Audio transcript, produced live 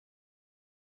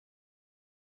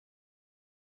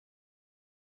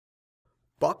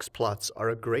Box plots are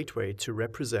a great way to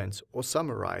represent or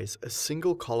summarize a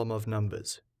single column of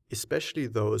numbers, especially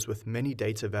those with many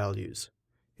data values.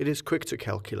 It is quick to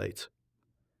calculate.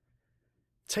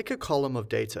 Take a column of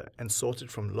data and sort it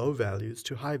from low values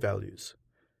to high values.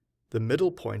 The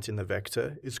middle point in the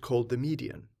vector is called the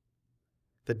median.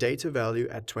 The data value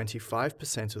at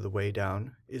 25% of the way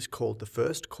down is called the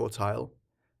first quartile,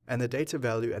 and the data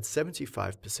value at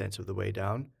 75% of the way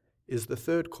down is the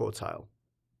third quartile.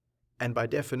 And by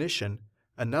definition,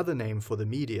 another name for the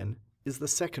median is the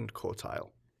second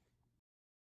quartile.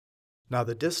 Now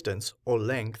the distance, or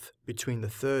length, between the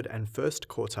third and first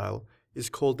quartile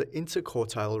is called the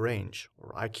interquartile range,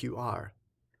 or IQR.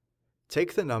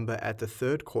 Take the number at the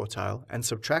third quartile and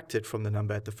subtract it from the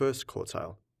number at the first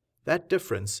quartile. That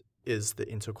difference is the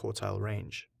interquartile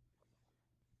range.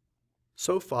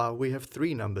 So far, we have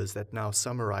three numbers that now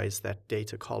summarize that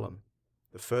data column: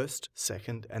 the first,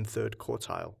 second, and third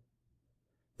quartile.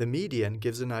 The median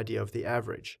gives an idea of the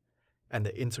average, and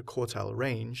the interquartile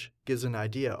range gives an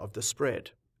idea of the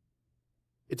spread.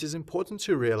 It is important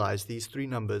to realize these three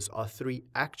numbers are three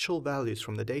actual values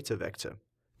from the data vector.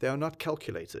 They are not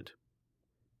calculated.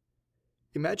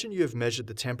 Imagine you have measured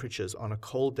the temperatures on a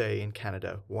cold day in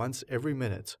Canada once every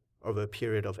minute over a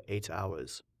period of 8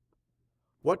 hours.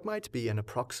 What might be an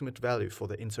approximate value for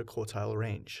the interquartile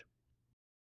range?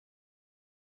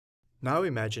 Now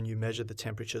imagine you measure the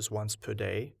temperatures once per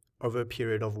day over a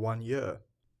period of 1 year.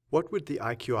 What would the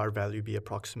IQR value be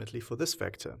approximately for this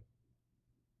vector?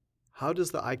 How does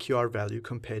the IQR value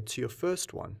compare to your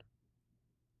first one?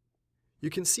 You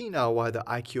can see now why the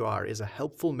IQR is a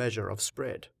helpful measure of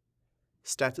spread.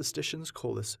 Statisticians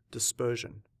call this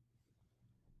dispersion.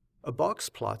 A box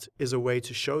plot is a way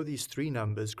to show these three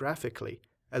numbers graphically,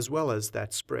 as well as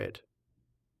that spread.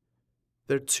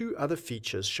 There are two other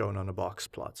features shown on a box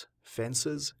plot: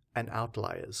 fences and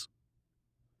outliers.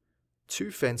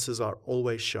 Two fences are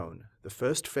always shown. The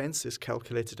first fence is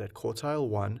calculated at quartile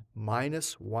 1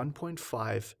 minus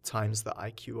 1.5 times the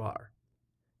IQR.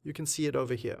 You can see it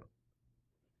over here.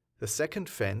 The second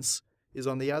fence is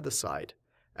on the other side,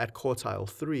 at quartile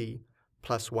 3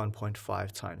 plus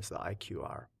 1.5 times the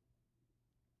IQR.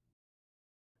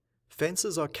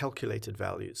 Fences are calculated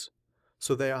values,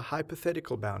 so they are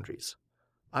hypothetical boundaries.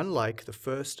 Unlike the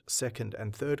first, second,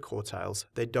 and third quartiles,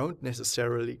 they don't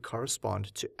necessarily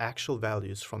correspond to actual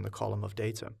values from the column of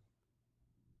data.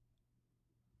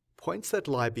 Points that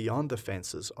lie beyond the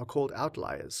fences are called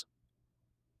outliers.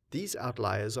 These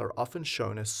outliers are often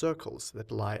shown as circles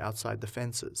that lie outside the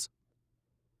fences.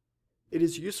 It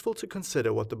is useful to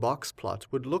consider what the box plot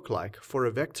would look like for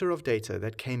a vector of data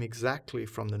that came exactly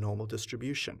from the normal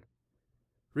distribution.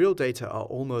 Real data are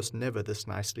almost never this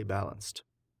nicely balanced.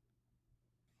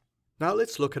 Now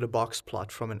let's look at a box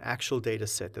plot from an actual data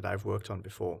set that I've worked on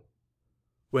before.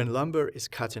 When lumber is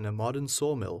cut in a modern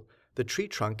sawmill, the tree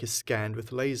trunk is scanned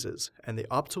with lasers, and the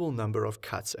optimal number of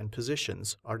cuts and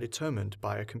positions are determined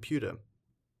by a computer.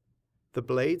 The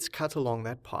blades cut along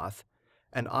that path,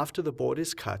 and after the board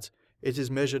is cut, it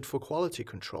is measured for quality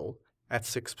control at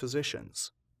 6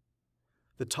 positions.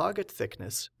 The target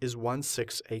thickness is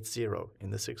 1680 in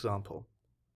this example.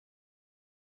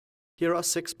 Here are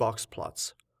 6 box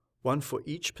plots, one for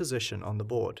each position on the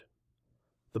board.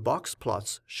 The box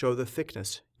plots show the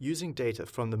thickness using data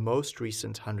from the most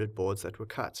recent 100 boards that were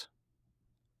cut.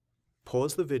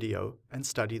 Pause the video and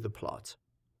study the plot.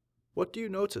 What do you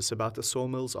notice about the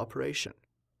sawmill's operation?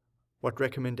 What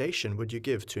recommendation would you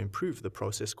give to improve the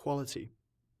process quality?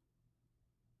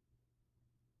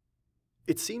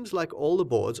 It seems like all the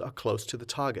boards are close to the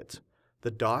target. The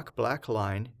dark black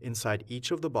line inside each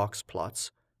of the box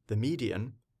plots, the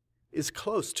median, is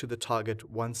close to the target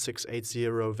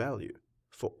 1680 value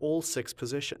for all 6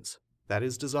 positions. That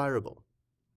is desirable.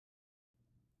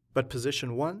 But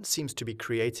position 1 seems to be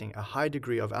creating a high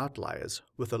degree of outliers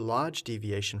with a large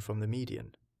deviation from the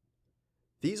median.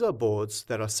 These are boards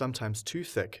that are sometimes too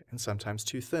thick and sometimes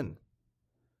too thin.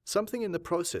 Something in the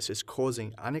process is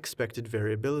causing unexpected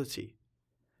variability.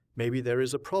 Maybe there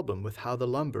is a problem with how the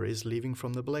lumber is leaving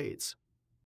from the blades.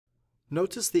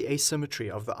 Notice the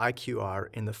asymmetry of the IQR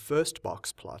in the first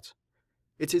box plot.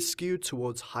 It is skewed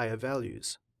towards higher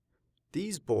values.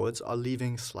 These boards are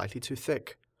leaving slightly too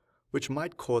thick, which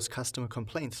might cause customer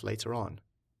complaints later on.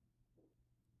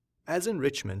 As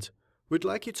enrichment, we'd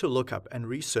like you to look up and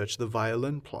research the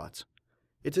violin plot.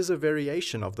 It is a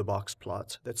variation of the box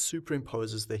plot that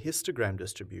superimposes the histogram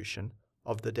distribution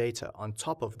of the data on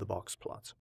top of the box plot.